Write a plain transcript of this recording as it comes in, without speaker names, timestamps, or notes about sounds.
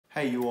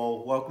Hey you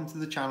all, welcome to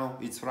the channel.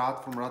 It's Rad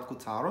from Radko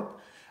Tarot,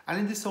 and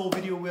in this whole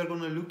video we are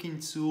going to look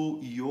into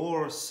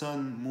your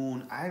sun,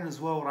 moon and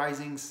as well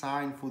rising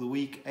sign for the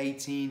week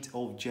 18th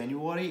of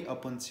January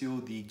up until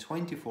the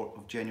 24th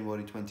of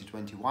January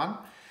 2021.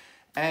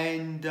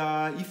 And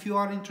if you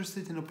are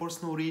interested in a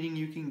personal reading,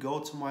 you can go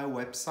to my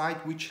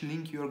website, which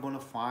link you are going to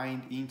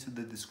find into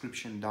the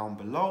description down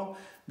below.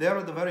 There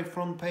at the very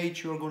front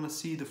page, you're going to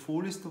see the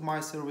full list of my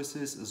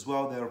services, as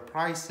well their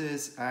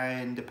prices,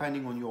 and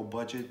depending on your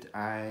budget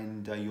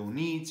and your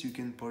needs, you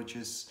can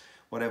purchase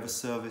whatever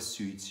service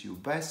suits you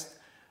best.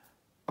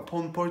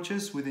 Upon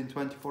purchase, within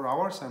 24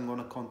 hours, I'm going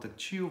to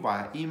contact you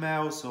via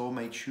email, so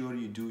make sure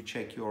you do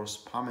check your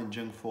spam and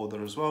junk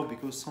folder as well,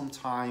 because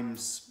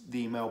sometimes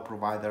the email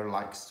provider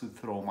likes to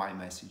throw my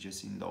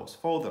messages in those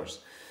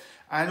folders.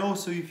 And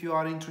also, if you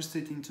are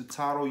interested into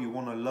tarot, you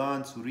want to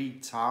learn to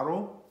read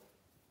tarot,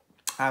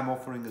 I'm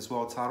offering as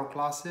well tarot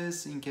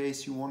classes. In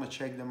case you want to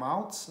check them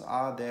out,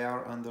 they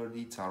are under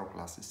the tarot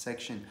classes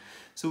section.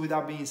 So with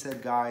that being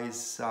said,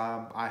 guys,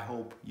 I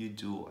hope you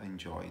do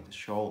enjoy the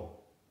show.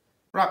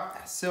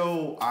 Right,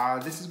 so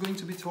this is going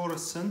to be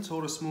Taurus Sun,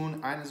 Taurus Moon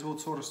and as well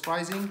Taurus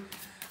Rising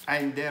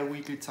and their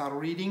weekly tarot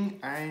reading.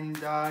 And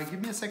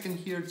give me a second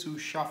here to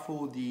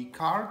shuffle the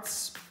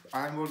cards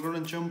and we're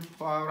going to jump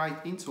right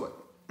into it.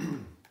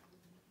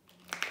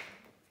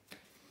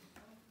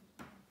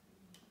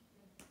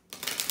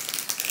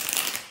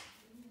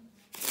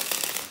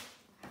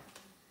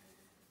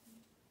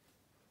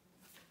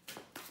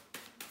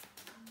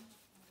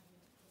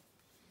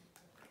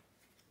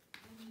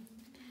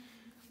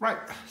 Right,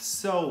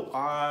 so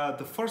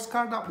the first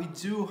card that we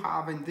do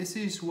have, and this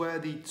is where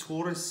the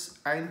Taurus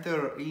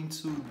enter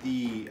into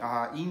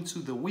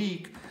the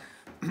week,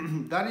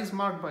 that is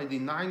marked by the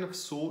Nine of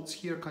Swords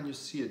here. Can you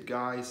see it,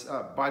 guys?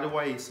 By the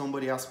way,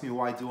 somebody asked me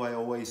why do I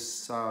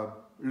always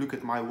look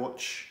at my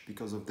watch.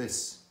 Because of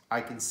this,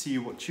 I can see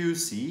what you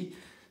see,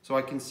 so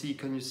I can see,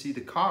 can you see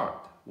the card?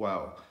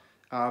 Well,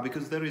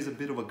 because there is a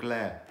bit of a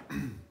glare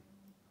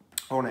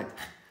on it.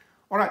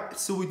 Alright,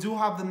 so we do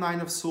have the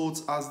Nine of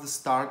Swords as the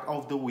start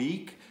of the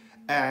week,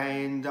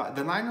 and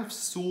the Nine of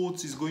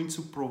Swords is going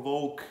to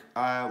provoke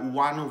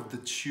one of the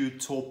two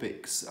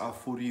topics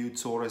for you,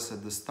 Taurus,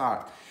 at the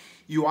start.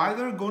 You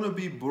either going to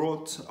be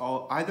brought,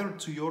 either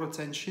to your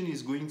attention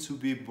is going to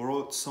be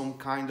brought some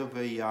kind of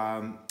a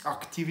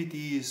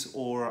activities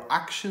or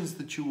actions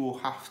that you will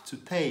have to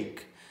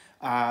take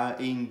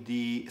in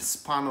the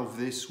span of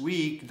this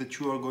week that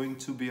you are going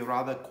to be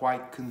rather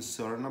quite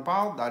concerned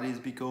about. That is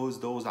because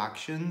those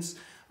actions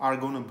are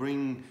going to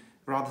bring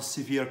rather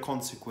severe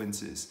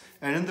consequences.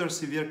 And under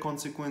severe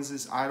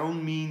consequences, I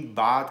don't mean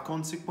bad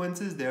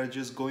consequences. They're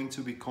just going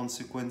to be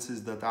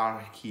consequences that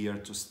are here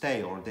to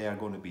stay, or they are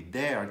going to be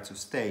there to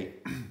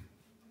stay.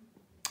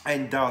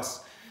 And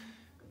thus,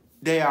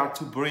 they are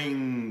to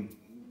bring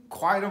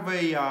quite of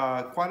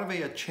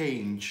a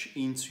change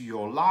into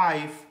your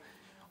life.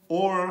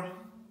 Or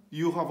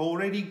you have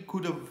already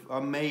could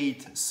have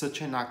made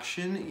such an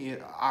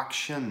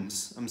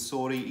actions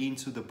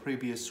into the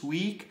previous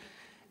week,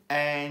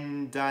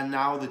 and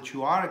now that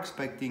you are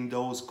expecting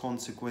those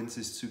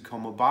consequences to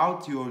come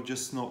about, you're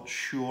just not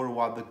sure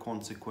what the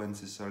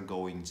consequences are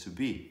going to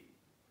be.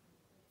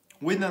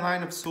 With the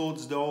Nine of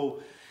Swords,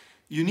 though,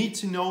 you need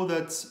to know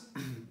that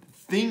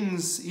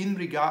things in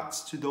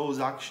regards to those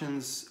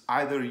actions,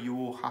 either you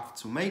will have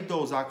to make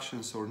those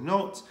actions or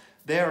not.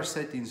 They are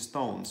set in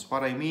stones.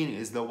 What I mean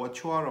is that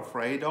what you are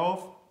afraid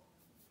of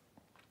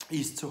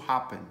is to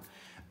happen.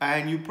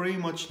 And you pretty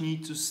much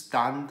need to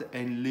stand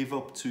and live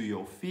up to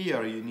your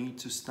fear. You need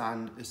to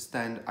stand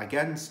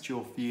against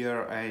your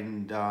fear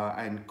and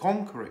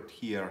conquer it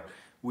here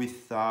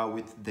with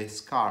this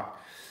card.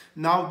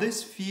 Now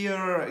this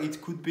fear,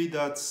 it could be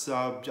that,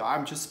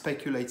 I'm just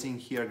speculating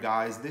here,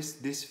 guys,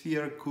 this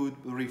fear could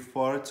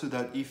refer to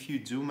that if you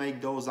do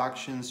make those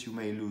actions, you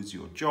may lose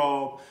your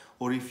job,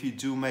 or if you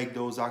do make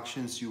those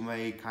actions, you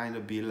may kind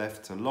of be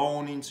left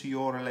alone into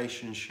your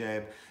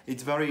relationship.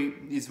 It's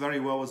very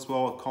well as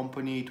well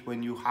accompanied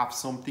when you have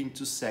something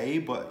to say,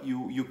 but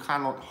you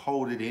cannot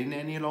hold it in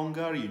any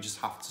longer. You just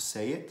have to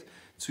say it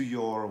to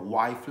your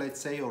wife, let's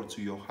say, or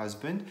to your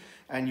husband,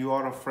 and you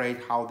are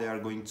afraid how they are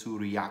going to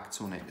react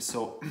on it.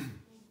 So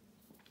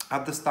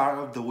at the start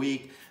of the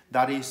week,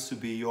 that is to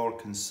be your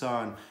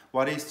concern.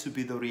 What is to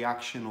be the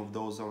reaction of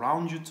those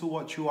around you to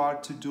what you are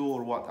to do,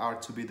 or what are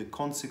to be the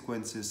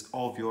consequences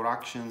of your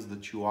actions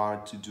that you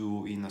are to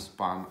do in a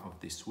span of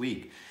this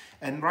week.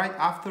 And right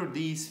after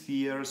these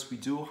fears, we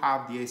do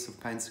have the Ace of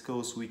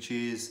Pentacles, which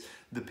is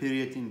the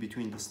period in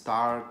between the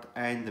start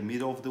and the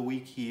middle of the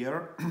week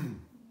here.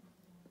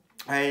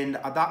 And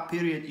at that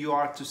period, you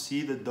are to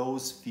see that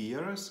those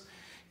fears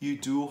you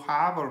do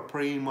have are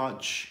pretty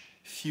much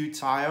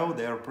futile.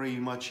 They are pretty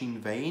much in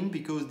vain,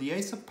 because the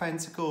Ace of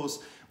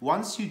Pentacles,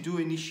 once you do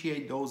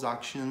initiate those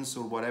actions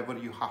or whatever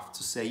you have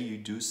to say, you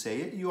do say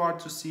it. You are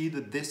to see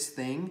that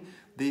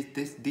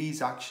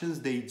these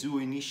actions, they do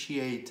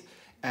initiate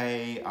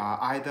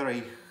either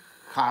a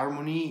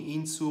harmony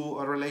into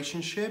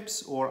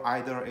relationships or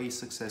either a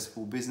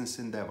successful business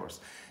endeavors.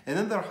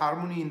 Another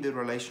harmony in the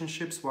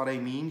relationships, what I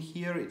mean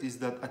here, it is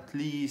that at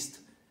least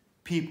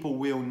people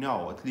will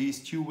know, at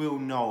least you will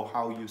know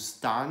how you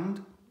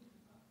stand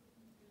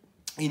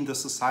in the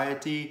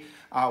society,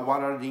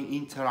 what are the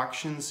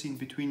interactions in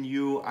between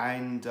you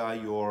and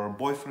your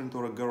boyfriend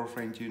or a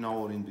girlfriend, you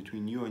know, or in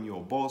between you and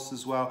your boss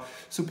as well.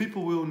 So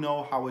people will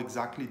know how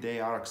exactly they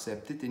are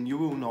accepted, and you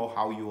will know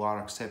how you are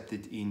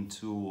accepted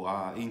into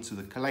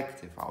the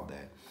collective out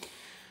there.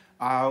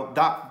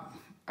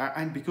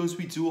 And because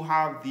we do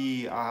have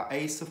the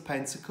Ace of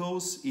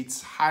Pentacles,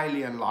 it's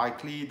highly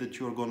unlikely that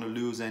you're going to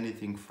lose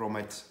anything from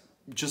it.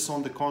 Just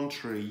on the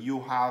contrary,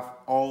 you have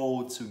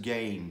all to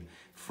gain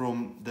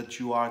from that.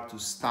 You are to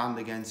stand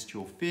against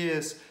your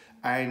fears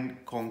and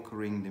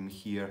conquering them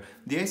here.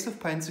 The Ace of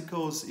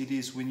Pentacles, it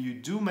is when you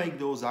do make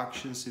those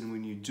actions and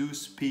when you do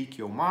speak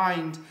your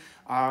mind,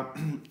 a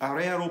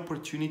rare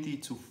opportunity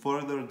to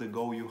further the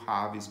goal you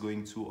have is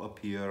going to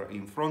appear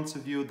in front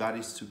of you. That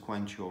is to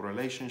quench your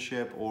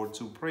relationship or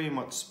to pretty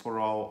much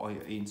spiral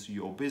into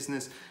your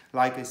business.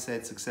 Like I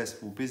said,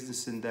 successful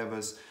business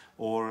endeavors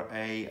or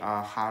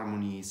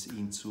harmonies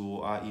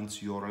into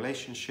your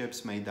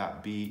relationships, may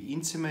that be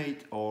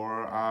intimate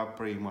or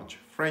pretty much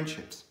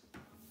friendships.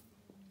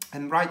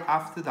 And right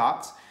after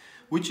that,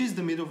 which is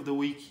the middle of the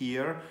week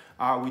here,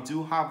 we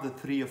do have the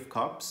Three of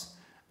Cups.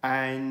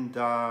 And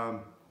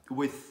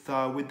with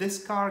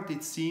this card,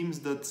 it seems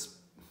that,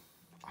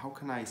 how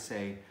can I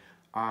say,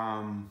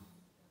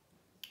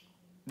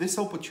 this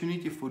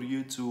opportunity for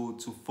you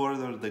to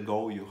further the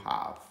goal you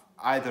have,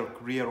 either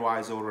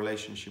career-wise or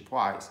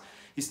relationship-wise,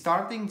 is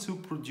starting to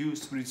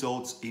produce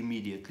results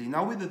immediately.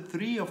 Now with the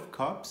Three of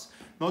Cups,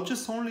 not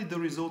just only the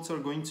results are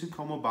going to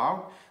come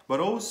about, but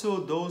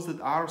also those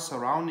that are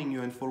surrounding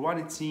you. And for what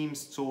it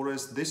seems,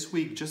 Taurus, this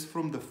week, just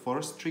from the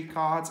first three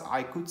cards,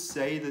 I could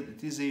say that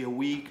it is a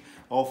week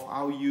of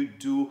how you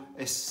do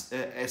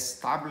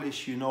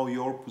establish, you know,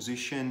 your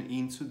position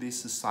into this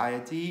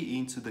society,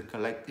 into the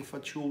collective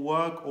at your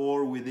work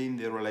or within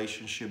the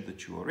relationship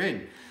that you are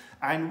in.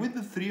 And with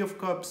the Three of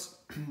Cups,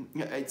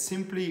 it's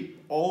simply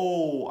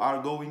all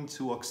are going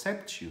to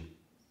accept you.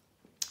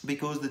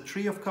 Because the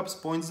Three of Cups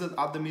points that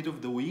at the middle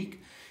of the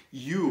week,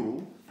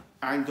 you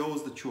and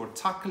those that you are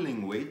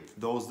tackling with,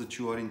 those that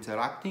you are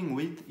interacting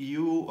with,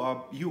 you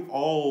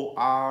all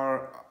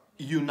are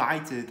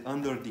united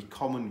under the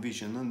common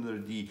vision, under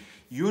the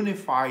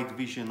unified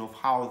vision of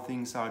how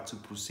things are to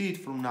proceed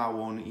from now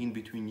on in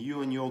between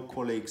you and your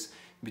colleagues,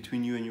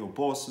 between you and your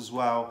boss as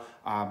well,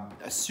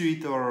 a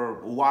suitor,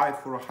 or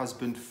wife or a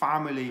husband,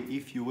 family,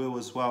 if you will,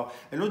 as well.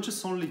 And not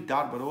just only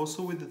that, but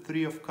also with the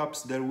Three of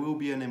Cups, there will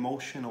be an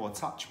emotional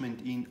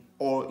attachment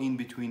in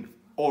between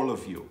all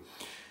of you.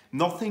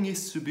 Nothing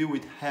is to be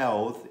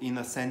withheld in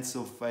a sense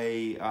of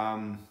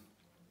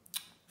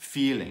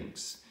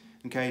feelings.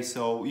 Okay,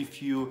 so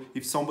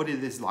if somebody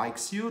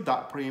dislikes you,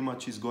 that pretty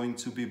much is going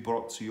to be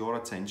brought to your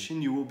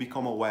attention. You will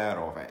become aware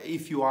of it.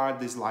 If you are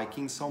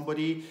disliking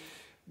somebody,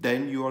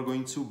 then you are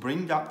going to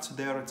bring that to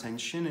their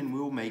attention and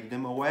will make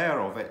them aware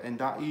of it. And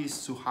that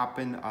is to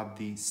happen at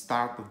the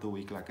start of the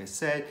week, like I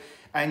said.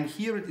 And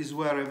here it is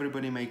where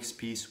everybody makes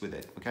peace with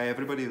it. Okay,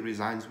 everybody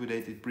resigns with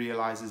it. It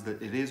realizes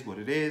that it is what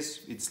it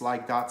is. It's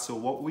like that. So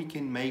what we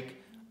can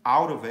make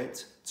out of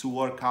it to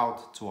work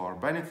out to our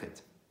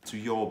benefit, to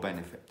your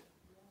benefit.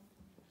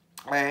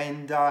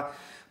 And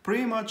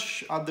pretty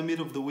much at the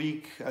middle of the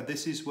week,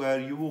 this is where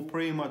you will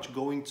pretty much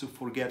going to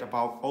forget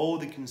about all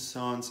the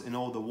concerns and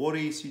all the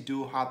worries you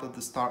do have at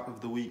the start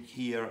of the week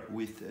here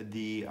with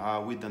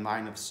the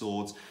Nine of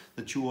Swords,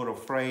 that you are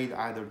afraid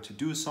either to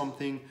do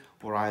something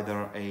or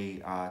either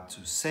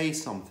to say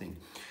something.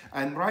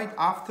 And right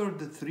after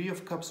the Three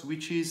of Cups,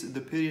 which is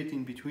the period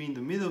in between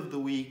the middle of the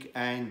week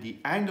and the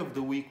end of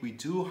the week, we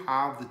do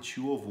have the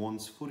Two of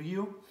Wands for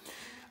you.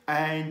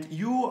 And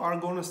you are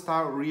going to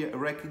start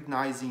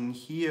recognizing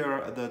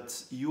here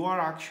that you are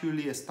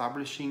actually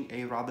establishing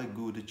a rather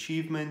good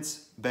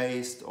achievements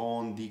based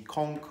on the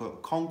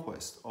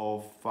conquest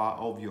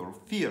of your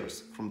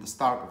fears from the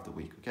start of the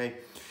week, okay?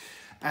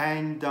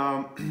 And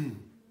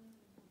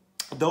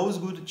those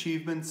good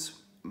achievements,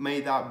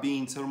 may that be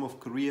in terms of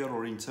career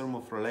or in terms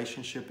of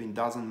relationship, it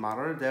doesn't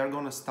matter. They're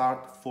going to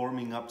start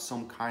forming up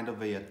some kind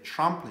of a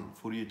trampoline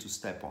for you to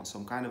step on,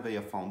 some kind of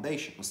a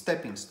foundation, a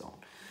stepping stone.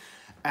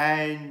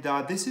 And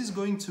this is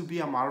going to be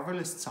a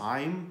marvelous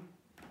time,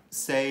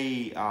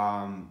 say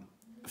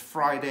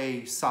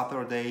Friday,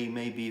 Saturday,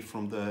 maybe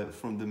from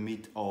the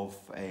mid of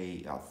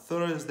a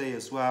Thursday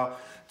as well,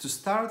 to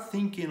start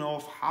thinking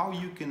of how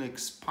you can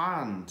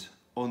expand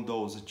on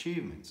those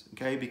achievements.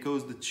 Okay,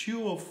 because the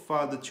Two of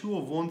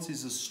Wands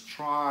is a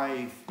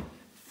strive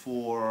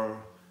for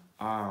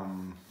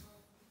how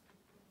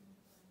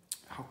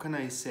can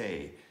I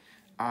say,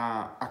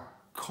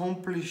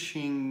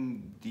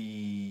 accomplishing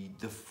the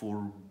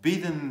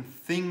forbidden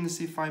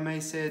things, if I may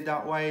say it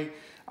that way,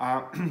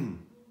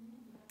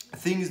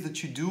 things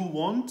that you do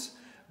want,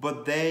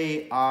 but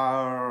they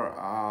are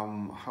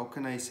how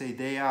can I say,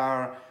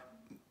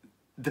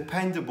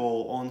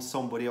 dependable on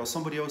somebody else.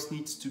 Somebody else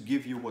needs to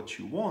give you what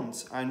you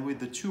want. And with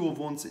the Two of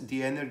Wands,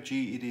 the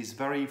energy, it is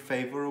very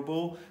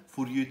favorable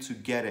for you to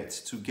get it,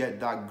 to get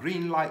that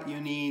green light you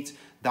need,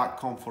 that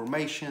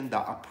confirmation,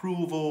 that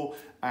approval,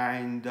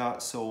 and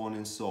so on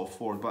and so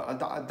forth. But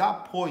at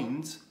that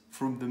point,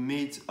 from the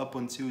mid up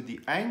until the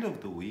end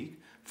of the week,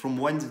 from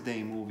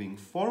Wednesday moving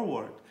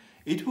forward,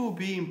 it will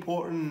be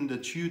important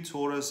that you,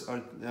 Taurus,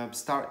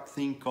 start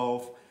think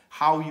of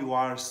how you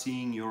are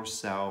seeing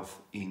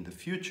yourself in the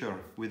future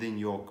within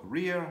your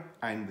career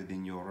and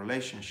within your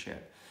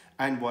relationship.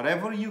 And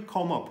whatever you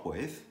come up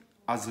with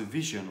as a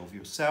vision of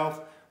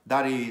yourself,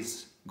 that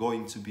is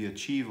going to be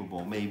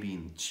achievable, maybe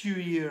in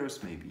 2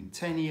 years, maybe in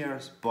 10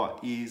 years, but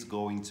is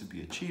going to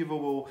be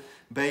achievable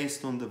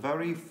based on the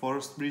very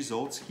first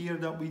results here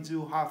that we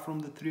do have from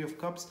the Three of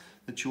Cups,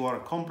 that you are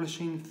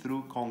accomplishing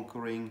through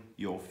conquering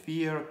your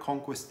fear,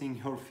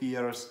 conquesting your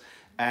fears,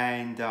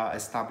 and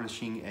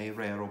establishing a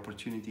rare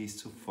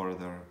opportunities to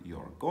further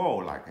your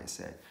goal, like I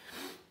said.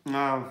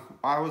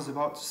 I was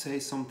about to say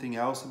something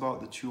else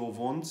about the Two of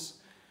Wands.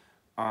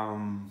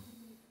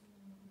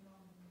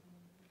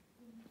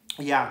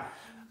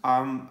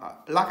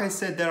 Like I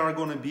said, there are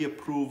going to be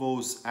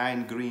approvals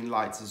and green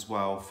lights as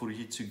well for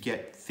you to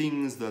get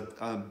things that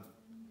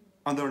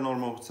under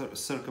normal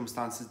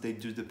circumstances they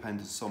do depend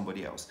on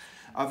somebody else.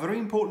 Very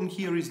important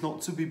here is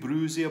not to be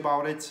bruisey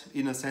about it,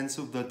 in a sense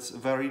of that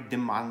very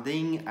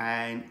demanding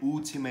and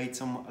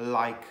ultimatum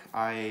like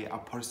a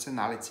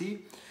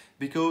personality,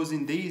 because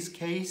in these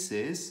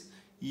cases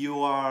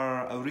you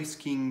are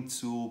risking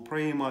to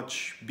pretty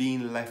much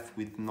being left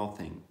with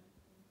nothing.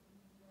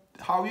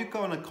 How you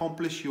can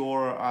accomplish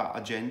your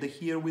agenda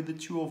here with the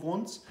Two of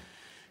Wands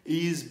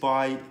is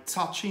by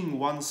touching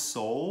one's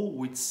soul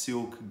with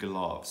silk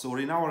gloves, or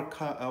in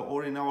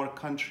our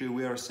country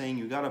we are saying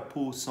you gotta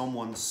pull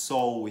someone's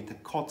soul with a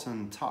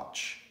cotton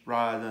touch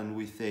rather than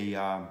with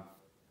a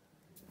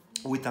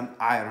with an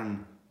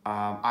iron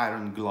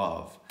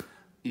glove,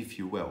 if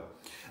you will.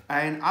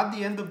 And at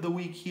the end of the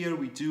week here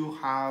we do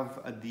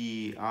have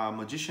the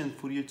Magician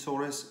for you,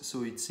 Taurus.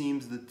 So it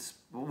seems that,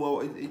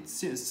 well,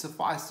 it's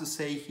suffice to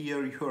say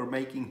here you are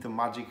making the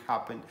magic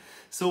happen.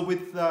 So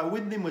with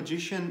the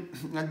Magician,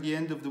 at the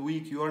end of the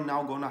week, you are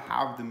now going to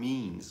have the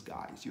means,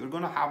 guys. You're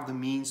going to have the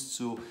means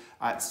to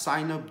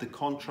sign up the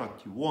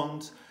contract you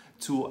want,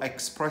 to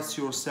express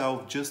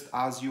yourself just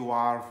as you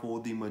are,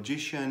 for the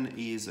Magician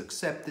is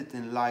accepted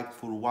and liked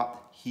for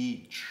what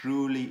he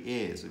truly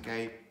is,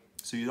 okay?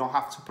 So you don't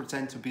have to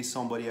pretend to be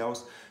somebody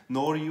else,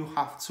 nor you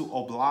have to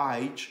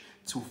oblige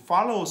to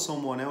follow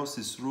someone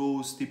else's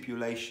rules,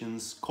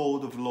 stipulations,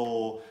 code of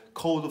law,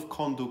 code of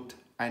conduct,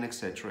 and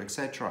etc,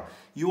 etc.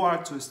 You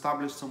are to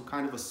establish some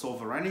kind of a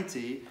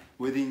sovereignty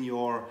within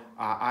your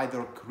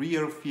either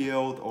career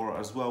field or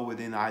as well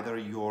within either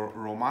your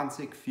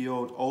romantic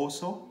field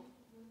also.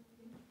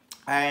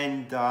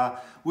 And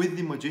with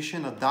the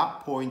Magician at that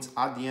point,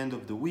 at the end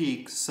of the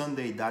week,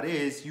 Sunday that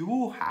is, you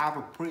will have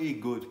a pretty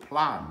good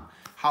plan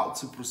how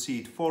to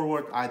proceed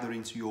forward, either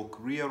into your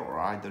career or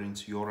either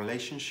into your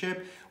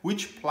relationship,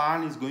 which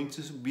plan is going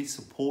to be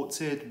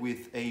supported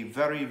with a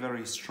very,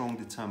 very strong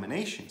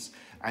determinations.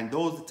 And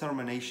those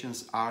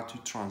determinations are to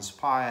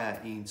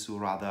transpire into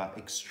rather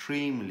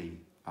extremely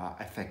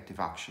effective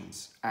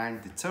actions,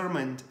 and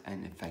determined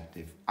and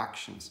effective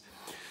actions.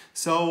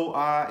 So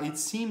it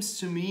seems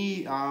to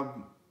me,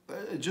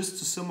 just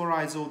to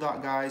summarize all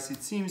that, guys,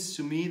 it seems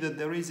to me that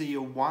there is a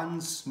one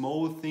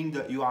small thing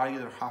that you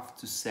either have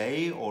to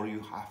say or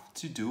you have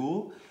to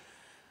do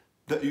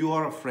that you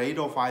are afraid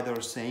of either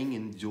saying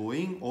and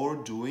doing or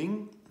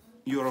doing.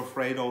 You're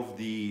afraid of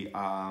the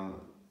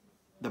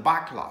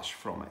backlash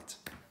from it.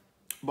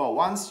 But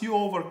once you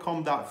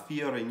overcome that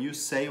fear and you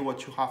say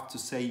what you have to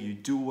say, you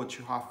do what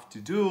you have to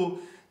do,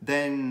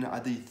 then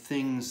the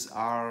things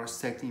are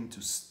starting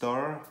to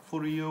stir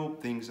for you.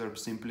 Things are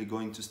simply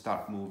going to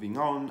start moving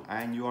on,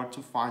 and you are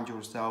to find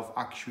yourself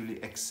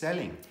actually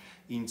excelling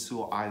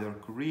into either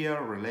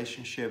career,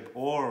 relationship,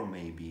 or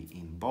maybe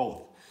in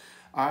both.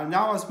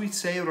 Now, as we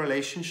say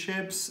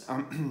relationships,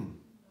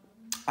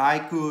 I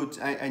could,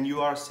 and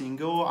you are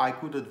single, I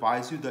could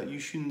advise you that you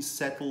shouldn't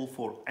settle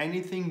for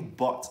anything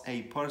but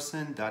a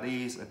person that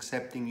is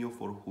accepting you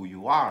for who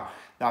you are.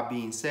 That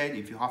being said,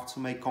 if you have to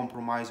make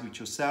compromise with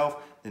yourself,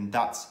 then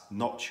that's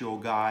not your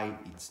guy,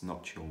 it's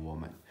not your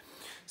woman.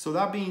 So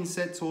that being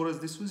said, Taurus,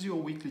 this was your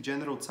weekly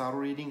general tarot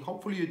reading.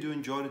 Hopefully you do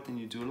enjoy it and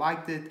you do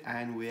liked it,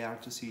 and we are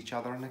to see each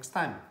other next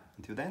time.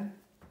 Until then,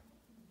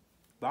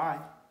 bye.